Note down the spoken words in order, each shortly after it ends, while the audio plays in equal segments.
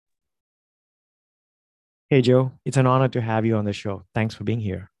Hey, Joe, it's an honor to have you on the show. Thanks for being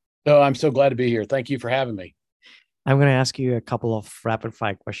here. Oh, I'm so glad to be here. Thank you for having me. I'm going to ask you a couple of rapid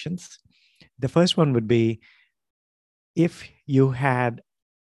fire questions. The first one would be if you had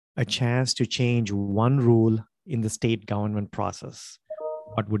a chance to change one rule in the state government process,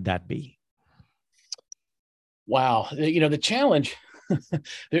 what would that be? Wow. The challenge,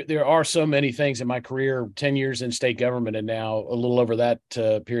 there are so many things in my career, 10 years in state government and now a little over that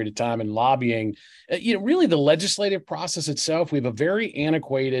period of time in lobbying. Really the legislative process itself, we have a very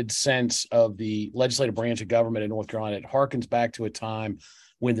antiquated sense of the legislative branch of government in North Carolina. It harkens back to a time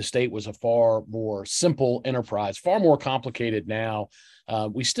when the state was a far more simple enterprise, far more complicated now.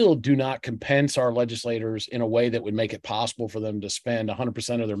 We still do not compense our legislators in a way that would make it possible for them to spend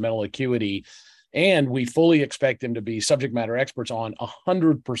 100% of their mental acuity, and we fully expect them to be subject matter experts on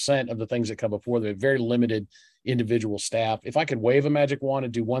 100% of the things that come before them. They have very limited individual staff. If I could wave a magic wand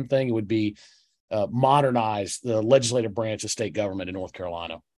and do one thing, it would be modernize the legislative branch of state government in North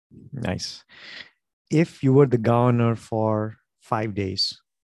Carolina. Nice. If you were the governor for 5 days,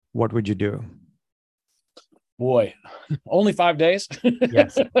 what would you do? Boy, only 5 days.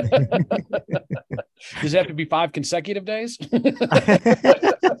 Yes. Does it have to be 5 consecutive days?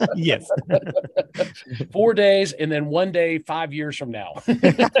 Yes. 4 days and then one day 5 years from now.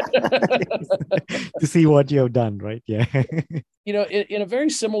 To see what you have done, right? Yeah. In a very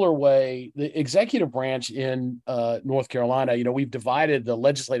similar way, the executive branch in North Carolina, we've divided the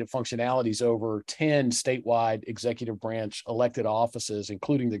legislative functionalities over 10 statewide executive branch elected offices,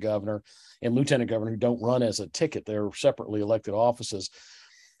 including the governor and lieutenant governor, who don't run as a ticket. They're separately elected offices.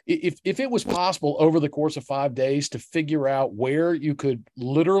 If it was possible over the course of 5 days to figure out where you could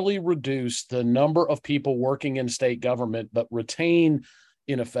literally reduce the number of people working in state government, but retain,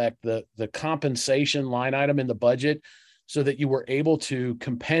 in effect, the compensation line item in the budget, so that you were able to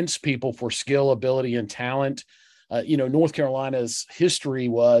compense people for skill, ability, and talent. North Carolina's history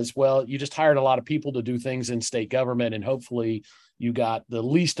was, well, you just hired a lot of people to do things in state government, and hopefully you got the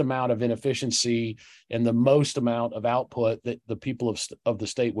least amount of inefficiency and the most amount of output that the people of the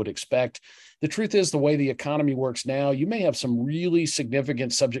state would expect. The truth is, the way the economy works now, you may have some really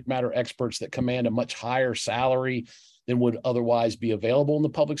significant subject matter experts that command a much higher salary than would otherwise be available in the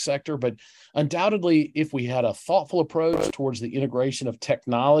public sector. But undoubtedly, if we had a thoughtful approach towards the integration of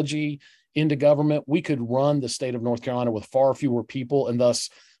technology into government, we could run the state of North Carolina with far fewer people and thus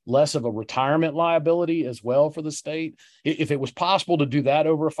less of a retirement liability as well for the state. If it was possible to do that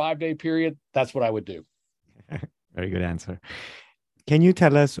over a 5 day period, that's what I would do. Very good answer. Can you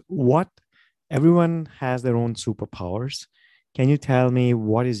tell us what everyone has their own superpowers? Can you tell me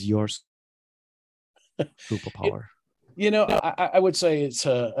what is your superpower? I would say as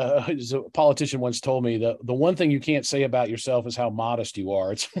a politician once told me, the one thing you can't say about yourself is how modest you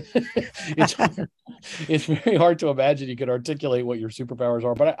are. It's it's very hard to imagine you could articulate what your superpowers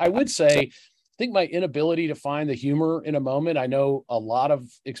are. But I would say, I think my inability to find the humor in a moment. I know a lot of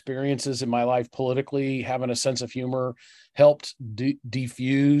experiences in my life politically, having a sense of humor helped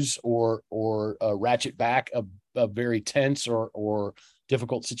defuse or ratchet back a very tense or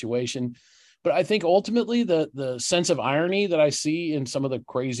difficult situation. But I think ultimately the sense of irony that I see in some of the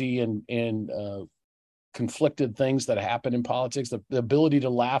crazy and conflicted things that happen in politics, the ability to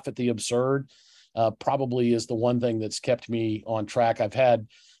laugh at the absurd, probably is the one thing that's kept me on track. I've had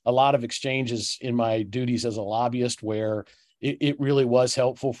a lot of exchanges in my duties as a lobbyist where it really was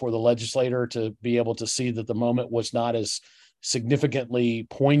helpful for the legislator to be able to see that the moment was not as significantly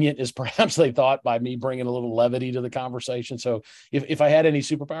poignant as perhaps they thought, by me bringing a little levity to the conversation. So if I had any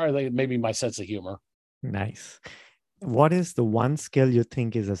superpower, I think maybe my sense of humor. Nice. What is the one skill you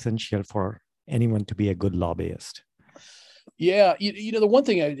think is essential for anyone to be a good lobbyist? Yeah, the one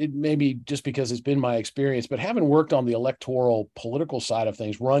thing, it maybe just because it's been my experience, but having worked on the electoral political side of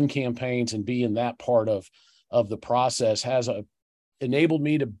things, run campaigns and be in that part of the process, has enabled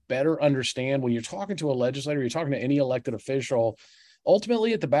me to better understand when you're talking to a legislator, you're talking to any elected official,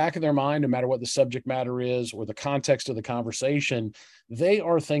 ultimately at the back of their mind, no matter what the subject matter is or the context of the conversation, they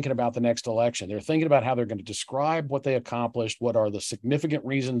are thinking about the next election. They're thinking about how they're going to describe what they accomplished, what are the significant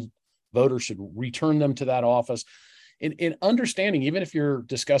reasons voters should return them to that office. In understanding, even if you're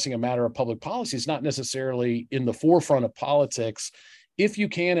discussing a matter of public policy, it's not necessarily in the forefront of politics. If you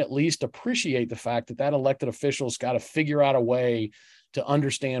can at least appreciate the fact that that elected official's got to figure out a way to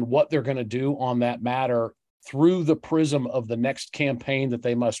understand what they're going to do on that matter through the prism of the next campaign that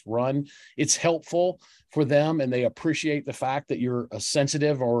they must run, it's helpful for them, and they appreciate the fact that you're a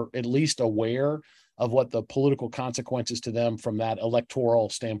sensitive or at least aware of what the political consequences to them from that electoral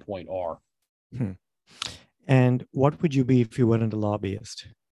standpoint are. Hmm. And what would you be if you weren't a lobbyist?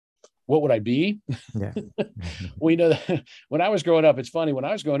 what would I be? Yeah. We know that when I was growing up, it's funny. When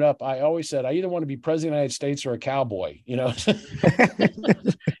I was growing up, I always said I either want to be president of the United States or a cowboy, you know.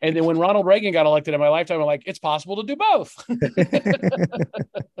 And then when Ronald Reagan got elected in my lifetime, I'm like, it's possible to do both.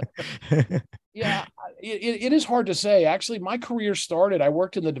 Yeah, it is hard to say. Actually, my career started, I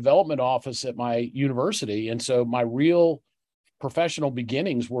worked in the development office at my university. And so my real professional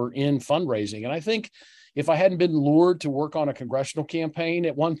beginnings were in fundraising. And I think if I hadn't been lured to work on a congressional campaign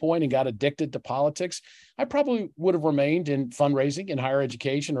at one point and got addicted to politics, I probably would have remained in fundraising in higher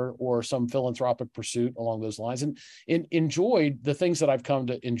education or some philanthropic pursuit along those lines, and enjoyed the things that I've come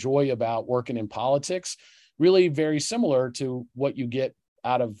to enjoy about working in politics, really very similar to what you get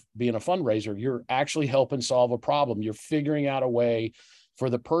out of being a fundraiser. You're actually helping solve a problem. You're figuring out a way for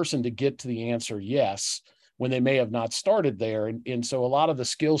the person to get to the answer yes, when they may have not started there. And so a lot of the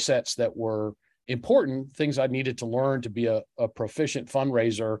skill sets that were important, things I needed to learn to be a proficient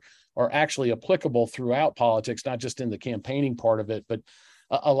fundraiser, are actually applicable throughout politics, not just in the campaigning part of it, but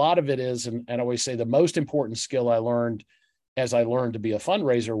a lot of it is, and I always say the most important skill I learned as I learned to be a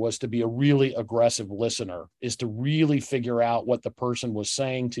fundraiser was to be a really aggressive listener, is to really figure out what the person was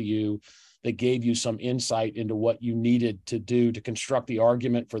saying to you that gave you some insight into what you needed to do to construct the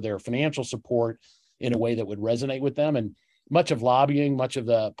argument for their financial support in a way that would resonate with them. And much of lobbying, much of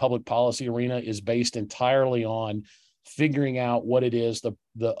the public policy arena is based entirely on figuring out what it is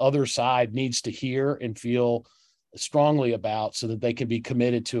the other side needs to hear and feel strongly about, so that they can be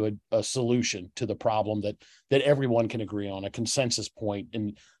committed to a solution to the problem that everyone can agree on, a consensus point.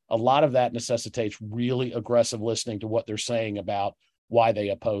 And a lot of that necessitates really aggressive listening to what they're saying about why they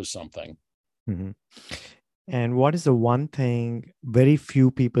oppose something. Mm-hmm. And what is the one thing very few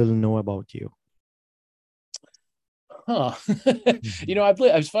people know about you? You know,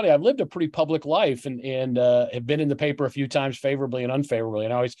 it's funny. I've lived a pretty public life and have been in the paper a few times, favorably and unfavorably.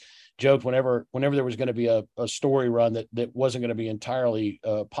 And I always joked whenever there was going to be a story run that wasn't going to be entirely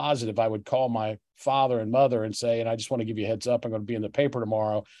positive, I would call my father and mother and say, and I just want to give you a heads up, I'm going to be in the paper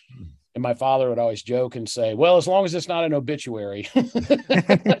tomorrow. And my father would always joke and say, well, as long as it's not an obituary.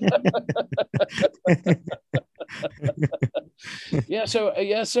 So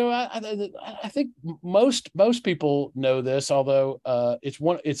I think most people know this, although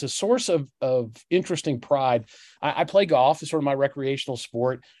it's a source of interesting pride. I play golf; it's sort of my recreational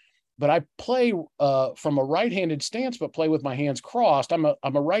sport, but I play from a right-handed stance, but play with my hands crossed. I'm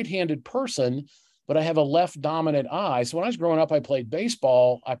a right-handed person, but I have a left dominant eye. So when I was growing up, I played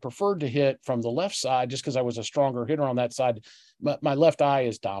baseball. I preferred to hit from the left side just because I was a stronger hitter on that side. My left eye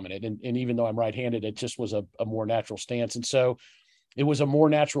is dominant. And even though I'm right-handed, it just was a more natural stance. And so it was a more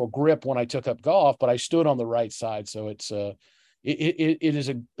natural grip when I took up golf, but I stood on the right side. So it is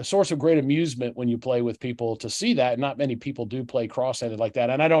a source of great amusement when you play with people to see that. And not many people do play cross-handed like that.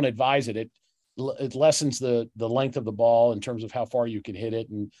 And I don't advise it. It lessens the length of the ball in terms of how far you can hit it.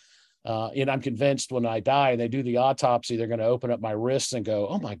 And I'm convinced when I die and they do the autopsy, they're going to open up my wrists and go,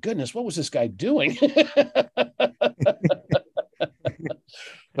 oh my goodness, what was this guy doing?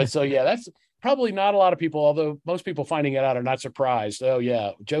 But so, yeah, that's probably not a lot of people, although most people finding it out are not surprised. Oh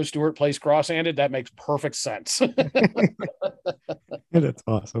yeah, Joe Stewart plays cross-handed. That makes perfect sense. That's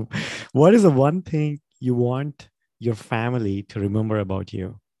awesome. What is the one thing you want your family to remember about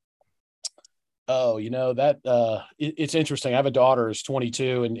you? Oh, it's interesting. I have a daughter who's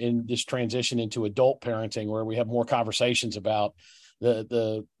 22 and in this transition into adult parenting, where we have more conversations about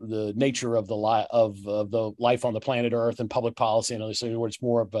the nature of the life on the planet Earth and public policy, and so where it's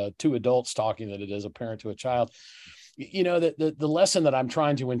more of two adults talking than it is a parent to a child. The lesson that I'm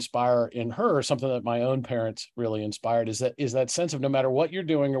trying to inspire in her, something that my own parents really inspired, is that sense of no matter what you're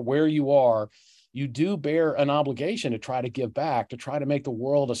doing or where you are, you do bear an obligation to try to give back, to try to make the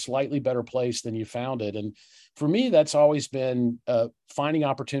world a slightly better place than you found it. And for me, that's always been finding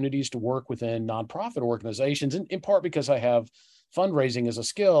opportunities to work within nonprofit organizations, in part because I have fundraising as a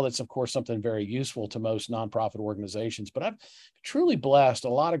skill. That's, of course, something very useful to most nonprofit organizations. But I've truly blessed a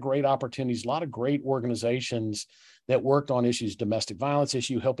lot of great opportunities, a lot of great organizations that worked on issues, domestic violence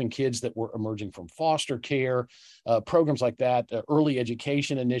issue, helping kids that were emerging from foster care, programs like that, early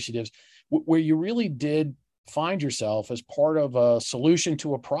education initiatives, where you really did find yourself as part of a solution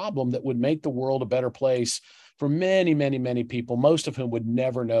to a problem that would make the world a better place for many, many, many people, most of whom would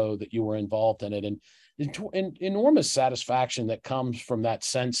never know that you were involved in it. And enormous satisfaction that comes from that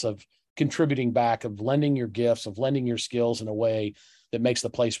sense of contributing back, of lending your gifts, of lending your skills in a way that makes the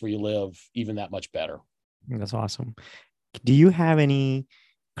place where you live even that much better. That's awesome. Do you have any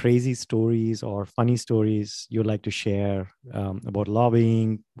crazy stories or funny stories you'd like to share about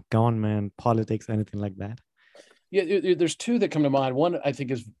lobbying, government, politics, anything like that? Yeah, there's two that come to mind. One I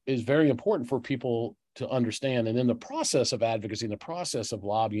think is very important for people to understand. And in the process of advocacy, in the process of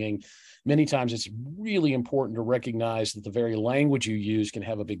lobbying, many times it's really important to recognize that the very language you use can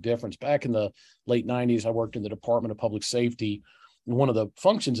have a big difference. Back in the late 90s, I worked in the Department of Public Safety. And one of the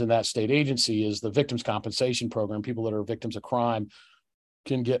functions in that state agency is the victims compensation program. People that are victims of crime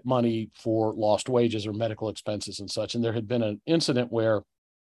can get money for lost wages or medical expenses and such. And there had been an incident where,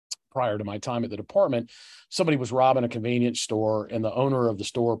 prior to my time at the department, somebody was robbing a convenience store, and the owner of the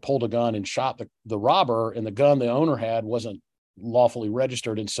store pulled a gun and shot the robber, and the gun the owner had wasn't lawfully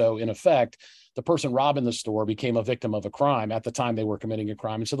registered. And so in effect, the person robbing the store became a victim of a crime at the time they were committing a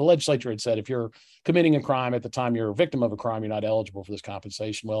crime. And so the legislature had said, if you're committing a crime at the time you're a victim of a crime, you're not eligible for this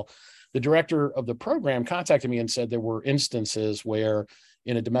compensation. Well, the director of the program contacted me and said there were instances where,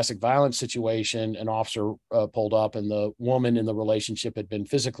 in a domestic violence situation, an officer pulled up and the woman in the relationship had been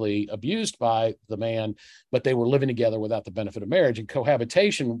physically abused by the man, but they were living together without the benefit of marriage. And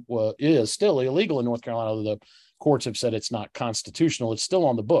cohabitation is still illegal in North Carolina, although the courts have said it's not constitutional. It's still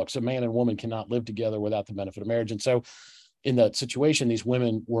on the books. A man and woman cannot live together without the benefit of marriage. And so in that situation, these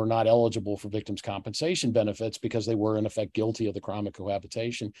women were not eligible for victims' compensation benefits because they were in effect guilty of the crime of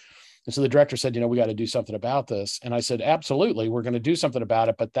cohabitation. And so the director said, we got to do something about this. And I said, absolutely, we're going to do something about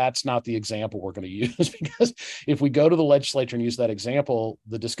it, but that's not the example we're going to use, because if we go to the legislature and use that example,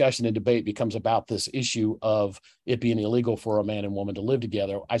 the discussion and debate becomes about this issue of it being illegal for a man and woman to live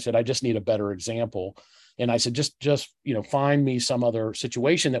together. I said, I just need a better example. And I said, just find me some other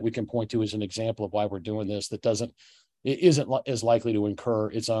situation that we can point to as an example of why we're doing this that isn't as likely to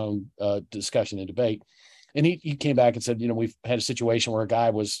incur its own discussion and debate. And he came back and said, we've had a situation where a guy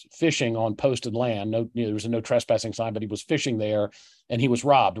was fishing on posted land. No, there was a no trespassing sign, but he was fishing there and he was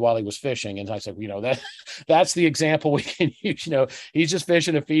robbed while he was fishing. And I said, that's the example we can use. He's just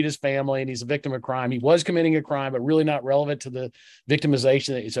fishing to feed his family and he's a victim of crime. He was committing a crime, but really not relevant to the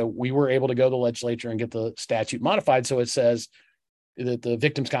victimization. So we were able to go to the legislature and get the statute modified. So it says that the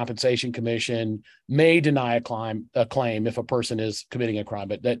Victims Compensation Commission may deny a claim if a person is committing a crime,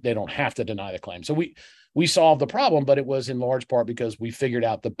 but they don't have to deny the claim. So we solved the problem, but it was in large part because we figured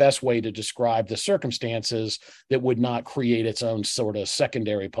out the best way to describe the circumstances that would not create its own sort of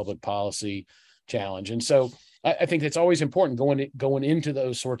secondary public policy challenge. And so I think it's always important going into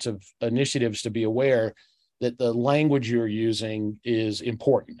those sorts of initiatives to be aware that the language you're using is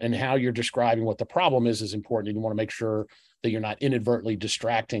important, and how you're describing what the problem is important. And you want to make sure that you're not inadvertently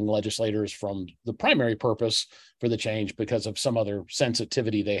distracting legislators from the primary purpose for the change because of some other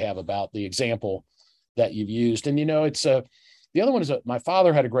sensitivity they have about the example that you've used. And, it's the other one is that my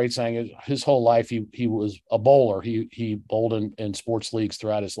father had a great saying. His whole life, he was a bowler. He bowled in sports leagues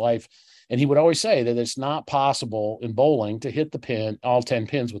throughout his life. And he would always say that it's not possible in bowling to hit the pin, all 10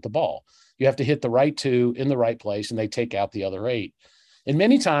 pins with the ball. You have to hit the right 2 in the right place, and they take out the other 8. And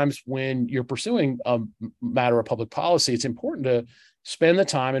many times when you're pursuing a matter of public policy, it's important to spend the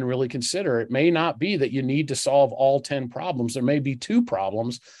time and really consider. It may not be that you need to solve all 10 problems. There may be 2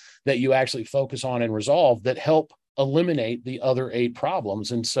 problems that you actually focus on and resolve that help eliminate the other 8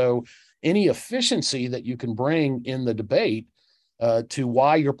 problems. And so any efficiency that you can bring in the debate to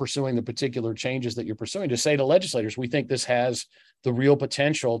why you're pursuing the particular changes that you're pursuing, to say to legislators, we think this has the real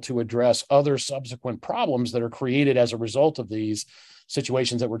potential to address other subsequent problems that are created as a result of these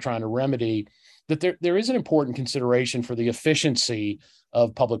situations that we're trying to remedy, that there is an important consideration for the efficiency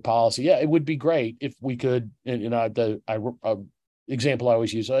of public policy. Yeah, it would be great if we could, example I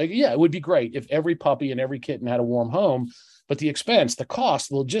always use, it would be great if every puppy and every kitten had a warm home, but the expense, the cost,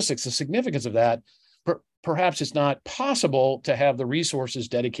 the logistics, the significance of that, perhaps it's not possible to have the resources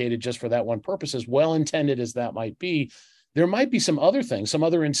dedicated just for that one purpose, as well-intended as that might be. There might be some other things, some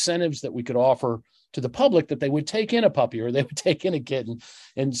other incentives that we could offer to the public that they would take in a puppy or they would take in a kitten.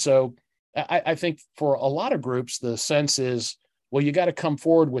 And so I think for a lot of groups, the sense is, well, you got to come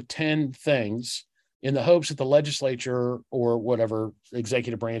forward with 10 things in the hopes that the legislature or whatever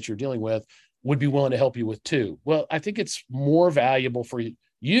executive branch you're dealing with would be willing to help you with 2. Well, I think it's more valuable for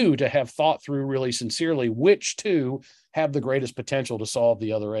you to have thought through really sincerely which 2 have the greatest potential to solve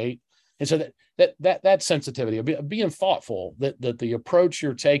the other 8. And so that sensitivity of being thoughtful, that the approach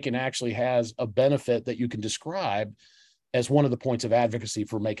you're taking actually has a benefit that you can describe as one of the points of advocacy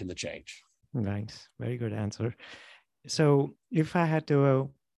for making the change. Nice. Very good answer. So if I had to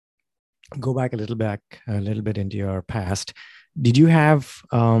go back a little bit into your past, did you have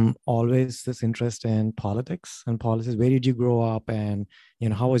always this interest in politics and policies? Where did you grow up, and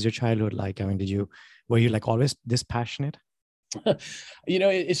how was your childhood like? I mean, were you like always this passionate?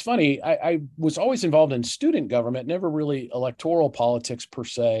 It's funny. I was always involved in student government, never really electoral politics per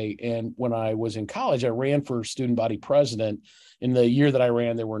se. And when I was in college, I ran for student body president. In the year that I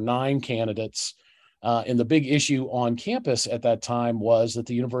ran, there were 9 candidates. And the big issue on campus at that time was that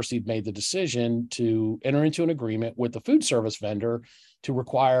the university had made the decision to enter into an agreement with the food service vendor to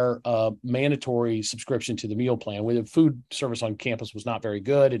require a mandatory subscription to the meal plan. The food service on campus was not very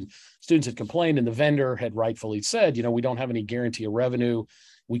good, and students had complained, and the vendor had rightfully said, we don't have any guarantee of revenue.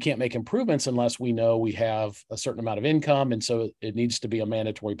 We can't make improvements unless we know we have a certain amount of income, and so it needs to be a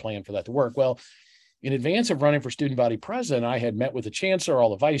mandatory plan for that to work. Well, in advance of running for student body president, I had met with the chancellor,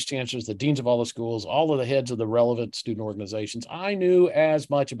 all the vice chancellors, the deans of all the schools, all of the heads of the relevant student organizations. I knew as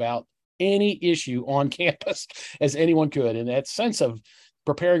much about any issue on campus as anyone could. And that sense of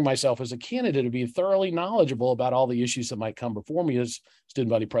preparing myself as a candidate to be thoroughly knowledgeable about all the issues that might come before me as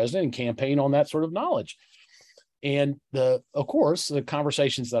student body president and campaign on that sort of knowledge. And of course, the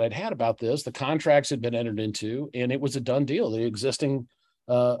conversations that I'd had about this, the contracts had been entered into, and it was a done deal. The existing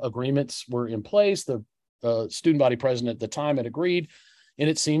agreements were in place. The student body president at the time had agreed. And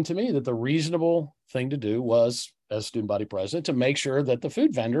it seemed to me that the reasonable thing to do was, as student body president, to make sure that the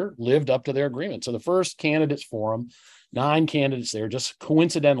food vendor lived up to their agreement. So the first candidates forum, 9 candidates there, just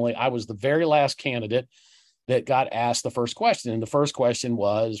coincidentally, I was the very last candidate that got asked the first question. And the first question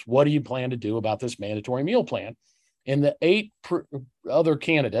was, what do you plan to do about this mandatory meal plan? And the 8 other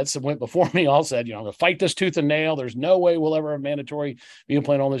candidates that went before me all said, I'm going to fight this tooth and nail. There's no way we'll ever have a mandatory meal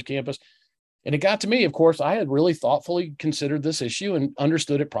plan on this campus. And it got to me, of course, I had really thoughtfully considered this issue and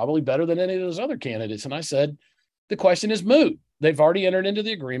understood it probably better than any of those other candidates. And I said, the question is moot. They've already entered into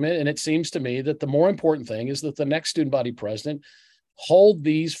the agreement. And it seems to me that the more important thing is that the next student body president hold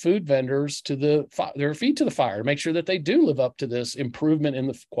these food vendors to their feet to the fire to make sure that they do live up to this improvement in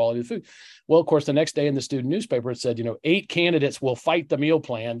the quality of the food. Well, of course, the next day in the student newspaper, it said, 8 candidates will fight the meal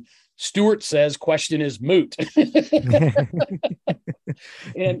plan. Stewart says question is moot.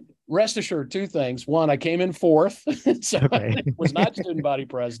 And rest assured, 2 things. 1, I came in 4th, so okay. I was not student body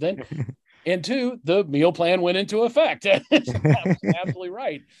president. And 2, the meal plan went into effect. That was absolutely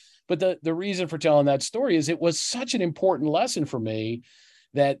right. But the reason for telling that story is it was such an important lesson for me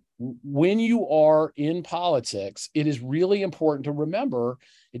that when you are in politics, it is really important to remember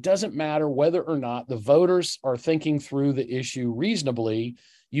it doesn't matter whether or not the voters are thinking through the issue reasonably.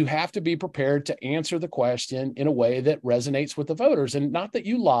 You have to be prepared to answer the question in a way that resonates with the voters. And not that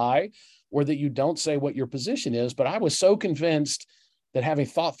you lie or that you don't say what your position is, but I was so convinced that having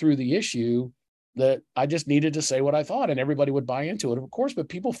thought through the issue, that I just needed to say what I thought and everybody would buy into it, of course, but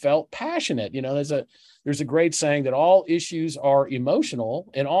people felt passionate. There's a great saying that all issues are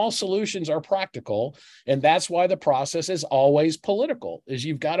emotional and all solutions are practical. And that's why the process is always political, is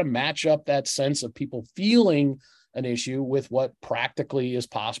you've got to match up that sense of people feeling an issue with what practically is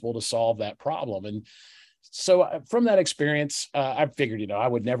possible to solve that problem. And so from that experience, I figured, I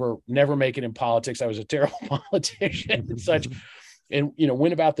would never make it in politics. I was a terrible politician and such. And,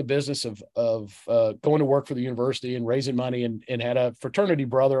 went about the business of going to work for the university and raising money, and had a fraternity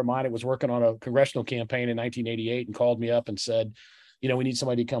brother of mine that was working on a congressional campaign in 1988 and called me up and said, we need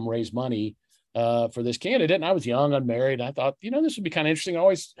somebody to come raise money for this candidate. And I was young, unmarried. And I thought, this would be kind of interesting. I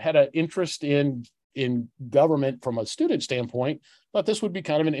always had an interest in government from a student standpoint. Thought this would be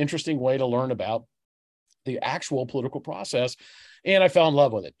kind of an interesting way to learn about the actual political process. And I fell in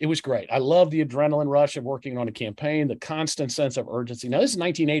love with it. It was great. I love the adrenaline rush of working on a campaign, the constant sense of urgency. Now, this is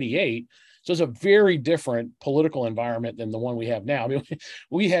 1988, so it's a very different political environment than the one we have now. I mean,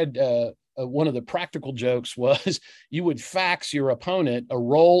 we had one of the practical jokes was you would fax your opponent a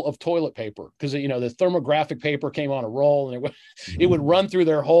roll of toilet paper because, the thermographic paper came on a roll and it would run through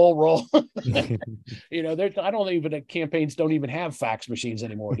their whole roll. Campaigns don't even have fax machines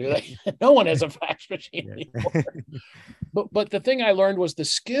anymore, do they? No one has a fax machine anymore. But the thing I learned was the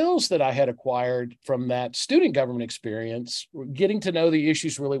skills that I had acquired from that student government experience, getting to know the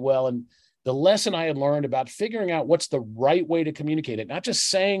issues really well, and the lesson I had learned about figuring out what's the right way to communicate it, not just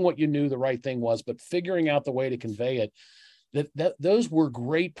saying what you knew the right thing was, but figuring out the way to convey it, those were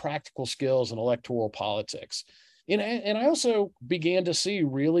great practical skills in electoral politics. And I also began to see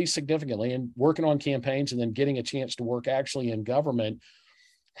really significantly in working on campaigns and then getting a chance to work actually in government,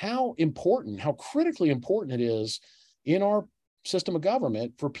 how critically important it is in our system of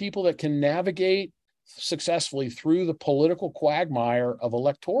government for people that can navigate successfully through the political quagmire of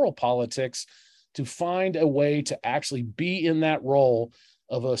electoral politics to find a way to actually be in that role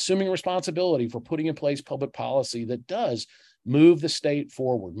of assuming responsibility for putting in place public policy that does move the state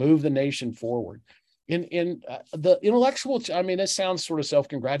forward, move the nation forward. The intellectual, I mean, it sounds sort of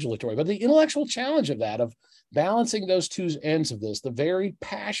self-congratulatory, but the intellectual challenge of that, of balancing those two ends of this, the very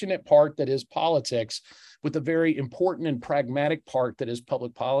passionate part that is politics with the very important and pragmatic part that is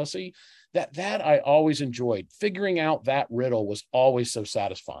public policy, that I always enjoyed. Figuring out that riddle was always so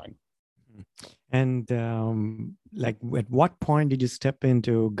satisfying. And like, at what point did you step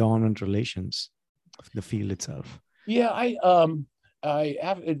into government relations, the field itself? Yeah,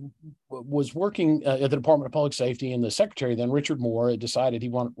 was working at the Department of Public Safety, and the secretary then, Richard Moore, had decided he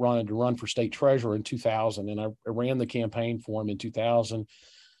wanted to run for state treasurer in 2000, and I ran the campaign for him in 2000.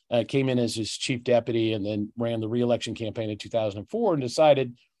 Came in as his chief deputy, and then ran the reelection campaign in 2004, and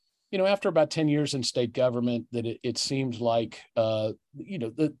decided, after about 10 years in state government, that it seemed like,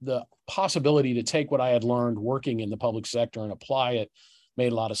 the possibility to take what I had learned working in the public sector and apply it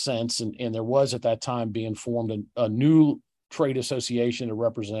made a lot of sense. And there was at that time being formed a new trade association to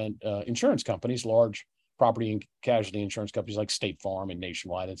represent insurance companies, large property and casualty insurance companies like State Farm and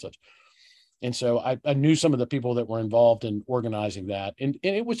Nationwide and such. And so I knew some of the people that were involved in organizing that. And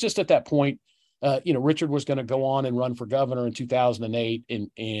it was just at that point, Richard was going to go on and run for governor in 2008.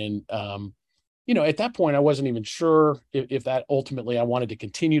 And at that point, I wasn't even sure if that ultimately I wanted to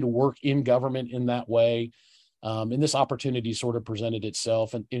continue to work in government in that way. And this opportunity sort of presented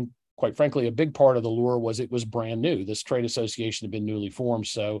itself. And quite frankly, a big part of the lure was it was brand new. This trade association had been newly formed.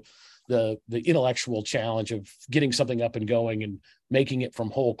 So the intellectual challenge of getting something up and going and making it from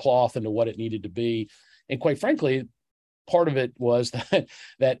whole cloth into what it needed to be. And quite frankly, part of it was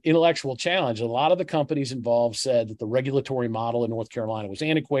that intellectual challenge. A lot of the companies involved said that the regulatory model in North Carolina was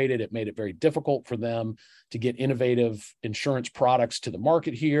antiquated. It made it very difficult for them to get innovative insurance products to the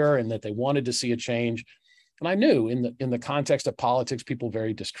market here, and that they wanted to see a change. And I knew in the context of politics, people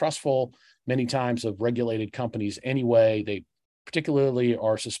very distrustful many times of regulated companies anyway. They particularly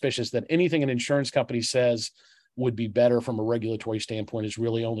are suspicious that anything an insurance company says would be better from a regulatory standpoint is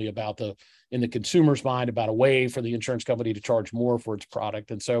really only about in the consumer's mind, about a way for the insurance company to charge more for its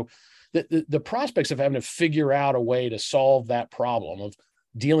product. And so the prospects of having to figure out a way to solve that problem of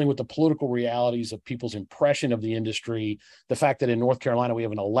dealing with the political realities of people's impression of the industry, the fact that in North Carolina, we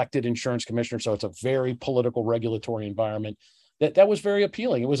have an elected insurance commissioner, so it's a very political regulatory environment, that was very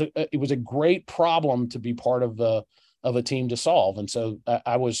appealing. It was a great problem to be part of a team to solve. And so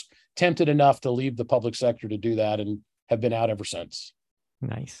I was tempted enough to leave the public sector to do that, and have been out ever since.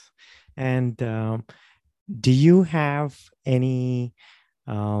 Nice. And do you have any,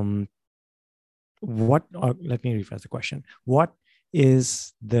 let me rephrase the question. What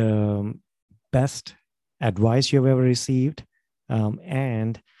is the best advice you've ever received?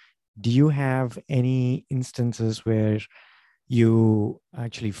 And do you have any instances where you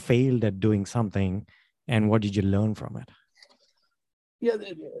actually failed at doing something, and what did you learn from it? Yeah,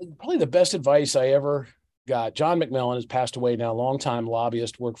 probably the best advice I ever got. John McMillan has passed away now, longtime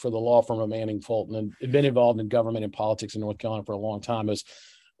lobbyist, worked for the law firm of Manning Fulton, and had been involved in government and politics in North Carolina for a long time as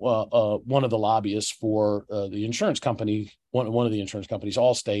one of the lobbyists for the insurance company, one of the insurance companies,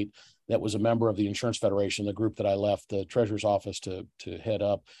 Allstate, that was a member of the Insurance Federation, the group that I left the treasurer's office to head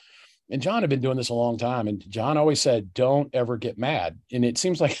up. And John had been doing this a long time. And John always said, don't ever get mad. And it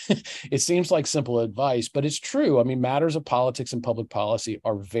seems like simple advice, but it's true. I mean, matters of politics and public policy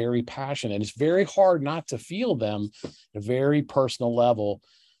are very passionate. It's very hard not to feel them at a very personal level.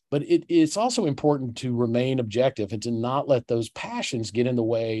 But it's also important to remain objective and to not let those passions get in the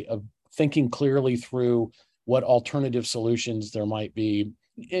way of thinking clearly through what alternative solutions there might be.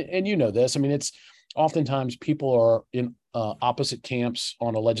 And you know this, I mean, it's oftentimes people are in opposite camps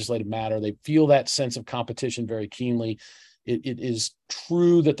on a legislative matter. They feel that sense of competition very keenly. It is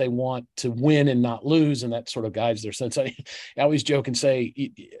true that they want to win and not lose, and that sort of guides their sense. I always joke and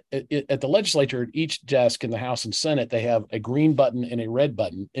say at the legislature, at each desk in the House and Senate, they have a green button and a red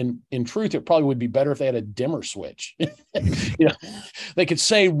button. And in truth, it probably would be better if they had a dimmer switch. They could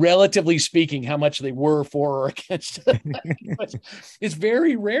say, relatively speaking, how much they were for or against. It's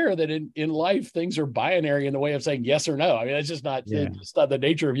very rare that in life things are binary in the way of saying yes or no. I mean, it's just not, it's not the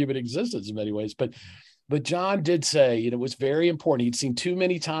nature of human existence in many ways. But John did say, it was very important. He'd seen too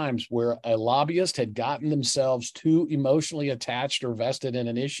many times where a lobbyist had gotten themselves too emotionally attached or vested in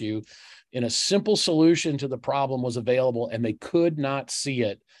an issue, and a simple solution to the problem was available, and they could not see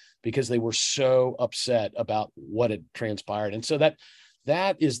it because they were so upset about what had transpired. And so that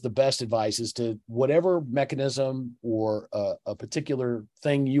is the best advice, is to whatever mechanism or a particular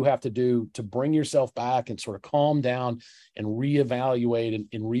thing you have to do to bring yourself back and sort of calm down and reevaluate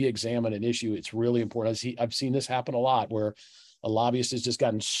and re-examine an issue. It's really important. I've seen this happen a lot, where a lobbyist has just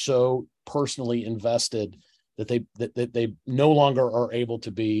gotten so personally invested that they no longer are able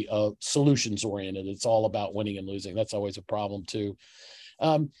to be solutions oriented. It's all about winning and losing. That's always a problem too.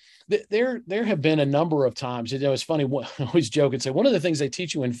 There have been a number of times, it's funny, I always joke and say, one of the things they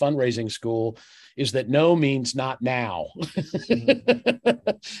teach you in fundraising school is that no means not now.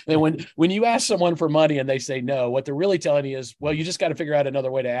 And when you ask someone for money and they say no, what they're really telling you is, well, you just got to figure out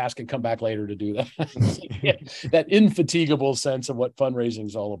another way to ask and come back later to do that. That infatigable sense of what fundraising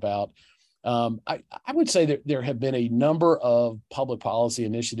is all about. I would say that there have been a number of public policy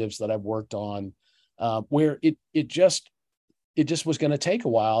initiatives that I've worked on where it just was going to take a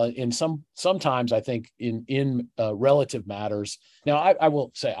while. And sometimes I think in relative matters. Now, I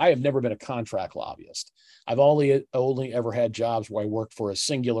will say I have never been a contract lobbyist. I've only ever had jobs where I work for a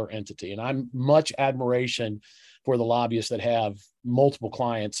singular entity, and I'm much admiration for the lobbyists that have multiple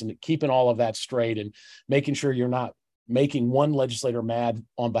clients and keeping all of that straight and making sure you're not making one legislator mad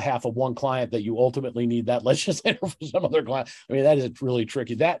on behalf of one client that you ultimately need that legislator for some other client. I mean, that is really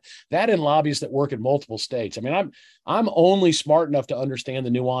tricky. That and lobbyists that work in multiple states. I mean, I'm only smart enough to understand the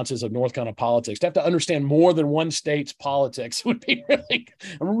nuances of North Carolina politics. To have to understand more than one state's politics would be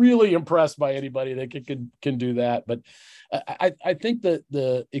I'm really impressed by anybody that can do that. But I think that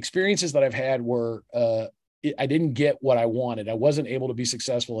the experiences that I've had were I didn't get what I wanted. I wasn't able to be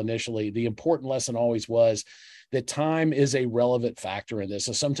successful initially. The important lesson always was that time is a relevant factor in this.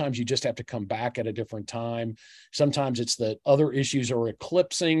 So sometimes you just have to come back at a different time. Sometimes it's that other issues are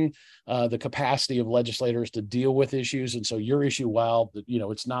eclipsing the capacity of legislators to deal with issues. And so your issue, while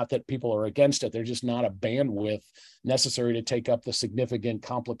it's not that people are against it, they're just not a bandwidth necessary to take up the significant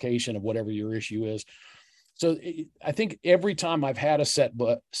complication of whatever your issue is. So I think every time I've had a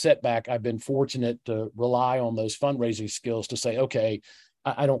setback, I've been fortunate to rely on those fundraising skills to say, okay,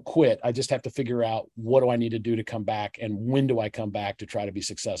 I don't quit. I just have to figure out what do I need to do to come back and when do I come back to try to be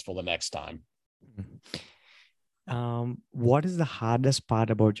successful the next time. What is the hardest part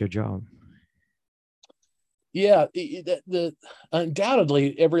about your job? Yeah,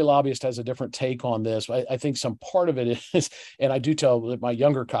 undoubtedly, every lobbyist has a different take on this. I think some part of it is, and I do tell my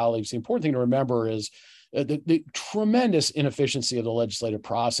younger colleagues, the important thing to remember is the tremendous inefficiency of the legislative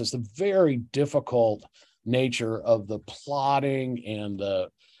process, the very difficult nature of the plotting and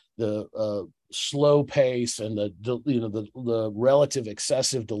the slow pace and the relative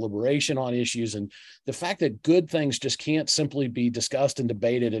excessive deliberation on issues, and the fact that good things just can't simply be discussed and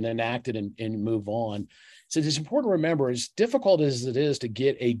debated and enacted and move on. So it's important to remember, as difficult as it is to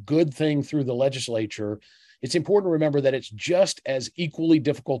get a good thing through the legislature, it's important to remember that it's just as equally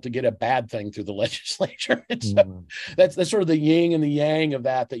difficult to get a bad thing through the legislature. And so that's sort of the yin and the yang of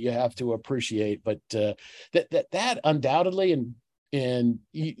that you have to appreciate. But that undoubtedly, and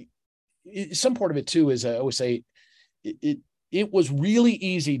some part of it too is I always say it was really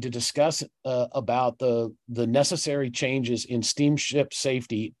easy to discuss about the necessary changes in steamship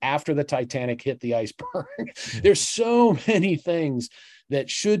safety after the Titanic hit the iceberg. There's so many things that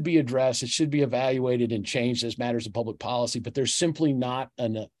should be addressed. It should be evaluated and changed as matters of public policy, but there's simply not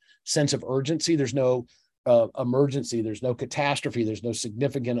a sense of urgency. There's no emergency. There's no catastrophe. There's no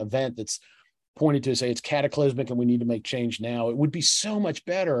significant event that's pointed to say it's cataclysmic and we need to make change now. It would be so much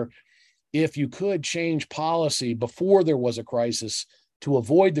better if you could change policy before there was a crisis to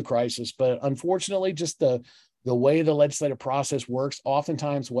avoid the crisis. But unfortunately, just the way the legislative process works,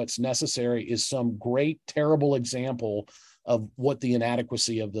 oftentimes what's necessary is some great, terrible example of what the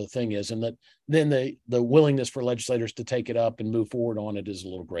inadequacy of the thing is. And that then the willingness for legislators to take it up and move forward on it is a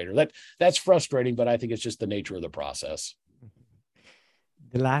little greater. That's frustrating, but I think it's just the nature of the process.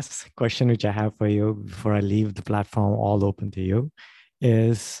 The last question which I have for you before I leave the platform all open to you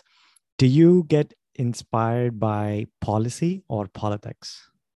is, do you get inspired by policy or politics?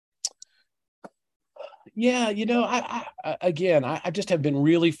 Yeah, I just have been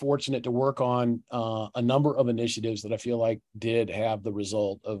really fortunate to work on a number of initiatives that I feel like did have the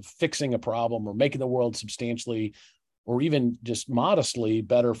result of fixing a problem or making the world substantially or even just modestly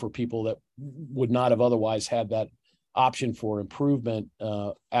better for people that would not have otherwise had that option for improvement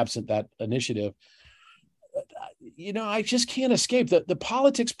absent that initiative. I just can't escape the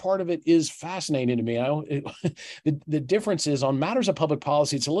politics part of it is fascinating to me. The difference is on matters of public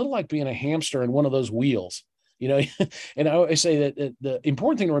policy, it's a little like being a hamster in one of those wheels, and I always say that the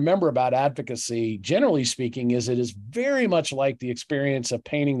important thing to remember about advocacy, generally speaking, is it is very much like the experience of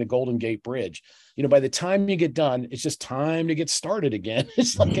painting the Golden Gate Bridge. By the time you get done, it's just time to get started again.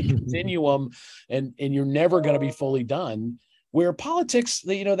 It's like a continuum and you're never going to be fully done. Where politics,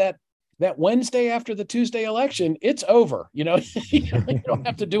 that Wednesday after the Tuesday election, it's over. You don't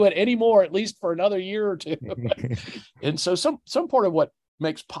have to do it anymore, at least for another year or two. And so some part of what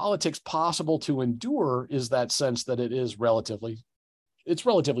makes politics possible to endure is that sense that it's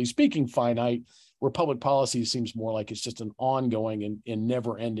relatively speaking finite, where public policy seems more like it's just an ongoing and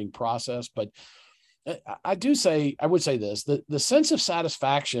never-ending process. But I would say this, the sense of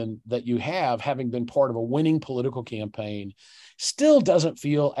satisfaction that you have having been part of a winning political campaign still doesn't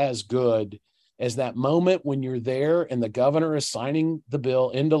feel as good as that moment when you're there and the governor is signing the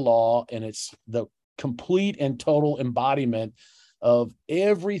bill into law, and it's the complete and total embodiment of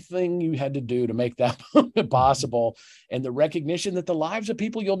everything you had to do to make that possible, and the recognition that the lives of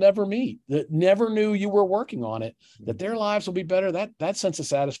people you'll never meet, that never knew you were working on it, that their lives will be better. That sense of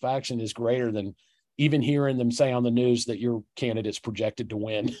satisfaction is greater than even hearing them say on the news that your candidate's projected to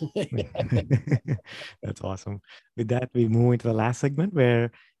win. That's awesome. With that, we move into the last segment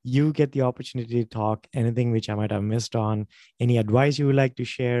where you get the opportunity to talk anything which I might have missed on, any advice you would like to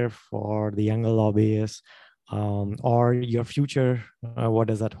share for the younger lobbyists, or your future, what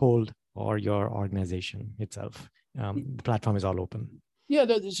does that hold, or your organization itself. The platform is all open. Yeah,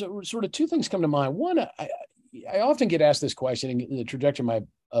 there's sort of two things come to mind. One, I often get asked this question in the trajectory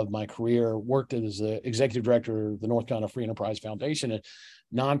of my career. Worked as the executive director of the North Carolina Free Enterprise Foundation, a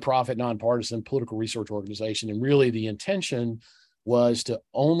nonprofit, nonpartisan political research organization. And really the intention was to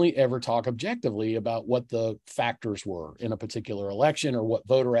only ever talk objectively about what the factors were in a particular election, or what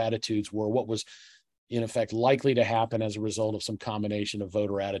voter attitudes were, what was in effect likely to happen as a result of some combination of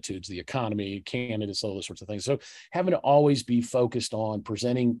voter attitudes, the economy, candidates, all those sorts of things. So having to always be focused on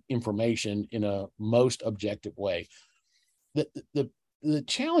presenting information in a most objective way. The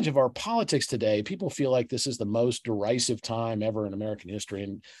challenge of our politics today, people feel like this is the most derisive time ever in American history.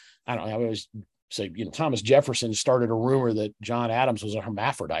 And I don't know, I always say, Thomas Jefferson started a rumor that John Adams was a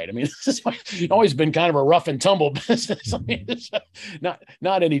hermaphrodite. I mean, this has always been kind of a rough and tumble business. I mean, it's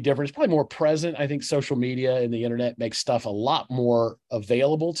not any different. It's probably more present. I think social media and the internet makes stuff a lot more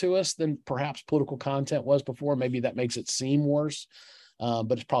available to us than perhaps political content was before. Maybe that makes it seem worse,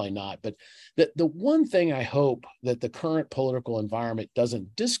 but it's probably not. But the one thing I hope that the current political environment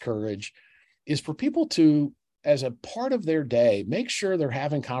doesn't discourage is for people to, as a part of their day, make sure they're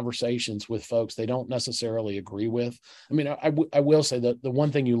having conversations with folks they don't necessarily agree with. I mean, I will say that the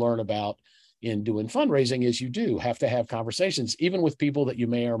one thing you learn about in doing fundraising is you do have to have conversations, even with people that you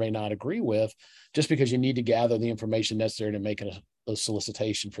may or may not agree with, just because you need to gather the information necessary to make a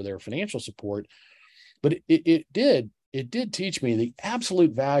solicitation for their financial support. But it did teach me the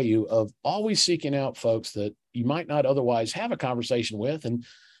absolute value of always seeking out folks that you might not otherwise have a conversation with, and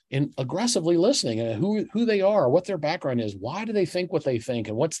aggressively listening, and who they are, what their background is, why do they think what they think,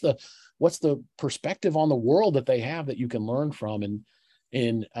 and what's the perspective on the world that they have that you can learn from.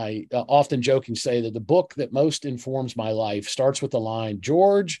 And I often joking say that the book that most informs my life starts with the line,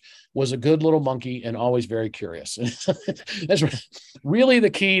 "George was a good little monkey and always very curious." That's really the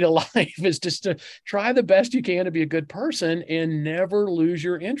key to life, is just to try the best you can to be a good person and never lose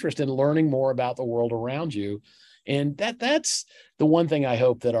your interest in learning more about the world around you. And that's the one thing I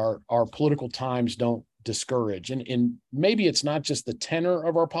hope that our political times don't discourage. And maybe it's not just the tenor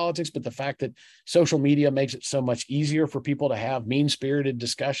of our politics, but the fact that social media makes it so much easier for people to have mean-spirited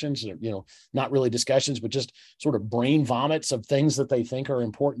discussions, or, not really discussions, but just sort of brain vomits of things that they think are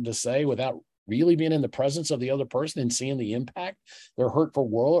important to say without really being in the presence of the other person and seeing the impact their hurtful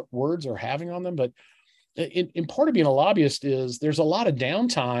words are having on them. But in part of being a lobbyist is there's a lot of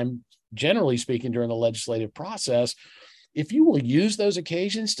downtime, generally speaking, during the legislative process. If you will use those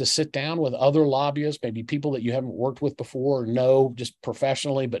occasions to sit down with other lobbyists, maybe people that you haven't worked with before, or know just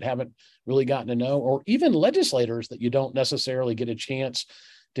professionally, but haven't really gotten to know, or even legislators that you don't necessarily get a chance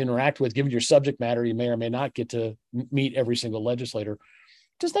to interact with, given your subject matter, you may or may not get to meet every single legislator.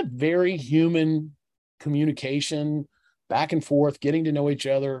 Just that very human communication, back and forth, getting to know each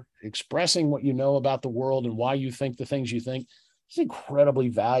other, expressing what you know about the world and why you think the things you think. It's an incredibly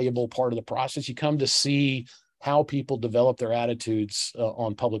valuable part of the process. You come to see how people develop their attitudes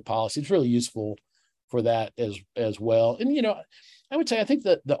on public policy. It's really useful for that as well. And, I would say, I think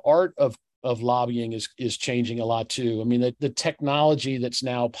that the art of lobbying is changing a lot too. I mean, the technology that's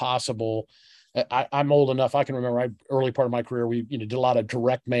now possible. I'm old enough. I can remember early part of my career, we did a lot of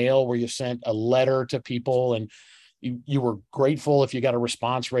direct mail where you sent a letter to people, and you were grateful if you got a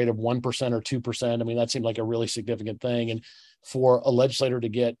response rate of 1% or 2%. I mean, that seemed like a really significant thing. And for a legislator to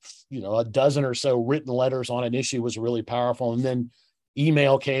get, a dozen or so written letters on an issue was really powerful. And then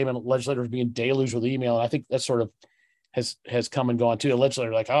email came, and legislators being deluged with email. And I think that sort of has come and gone too. A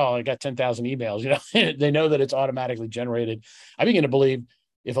legislator like, oh, I got 10,000 emails, they know that it's automatically generated. I begin to believe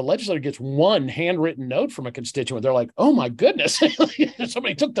if a legislator gets one handwritten note from a constituent, they're like, oh my goodness,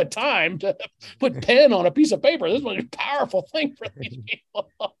 somebody took the time to put pen on a piece of paper. This was a powerful thing for these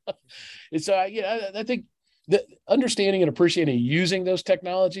people. It's, I think the understanding and appreciating using those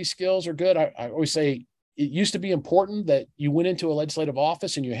technology skills are good. I always say it used to be important that you went into a legislative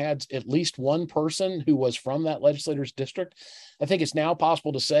office and you had at least one person who was from that legislator's district. I think it's now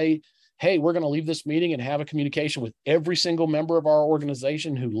possible to say, hey, we're going to leave this meeting and have a communication with every single member of our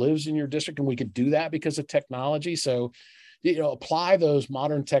organization who lives in your district. And we could do that because of technology. So, apply those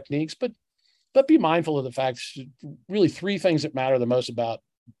modern techniques, but be mindful of the fact, really three things that matter the most about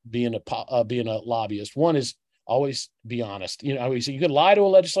being a lobbyist. One is always be honest. You can lie to a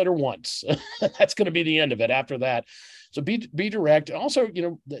legislator once. That's going to be the end of it after that. So be direct. And also,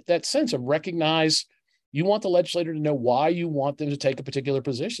 that sense of recognize you want the legislator to know why you want them to take a particular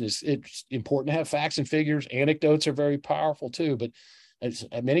position. It's important to have facts and figures. Anecdotes are very powerful too. But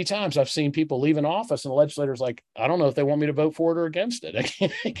many times I've seen people leave an office and the legislator's like, I don't know if they want me to vote for it or against it.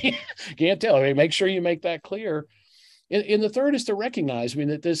 I can't tell. I mean, make sure you make that clear. And the third is to recognize,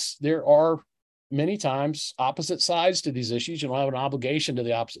 that there are many times opposite sides to these issues. You don't have an obligation to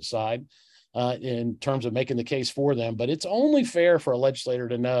the opposite side in terms of making the case for them, but it's only fair for a legislator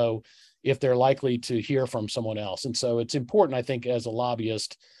to know if they're likely to hear from someone else. And so it's important, I think, as a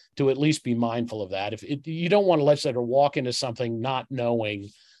lobbyist to at least be mindful of that. If you don't want a legislator to walk into something not knowing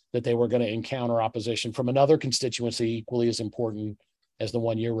that they were going to encounter opposition from another constituency equally as important as the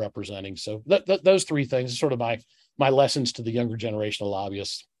one you're representing. So those three things are sort of my lessons to the younger generation of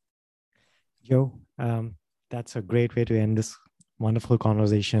lobbyists. Joe, that's a great way to end this wonderful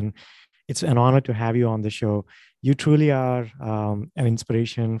conversation. It's an honor to have you on the show. You truly are an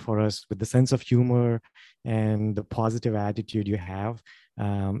inspiration for us with the sense of humor and the positive attitude you have.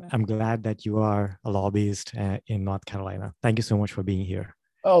 I'm glad that you are a lobbyist in North Carolina. Thank you so much for being here.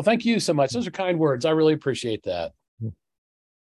 Oh, thank you so much. Those are kind words. I really appreciate that.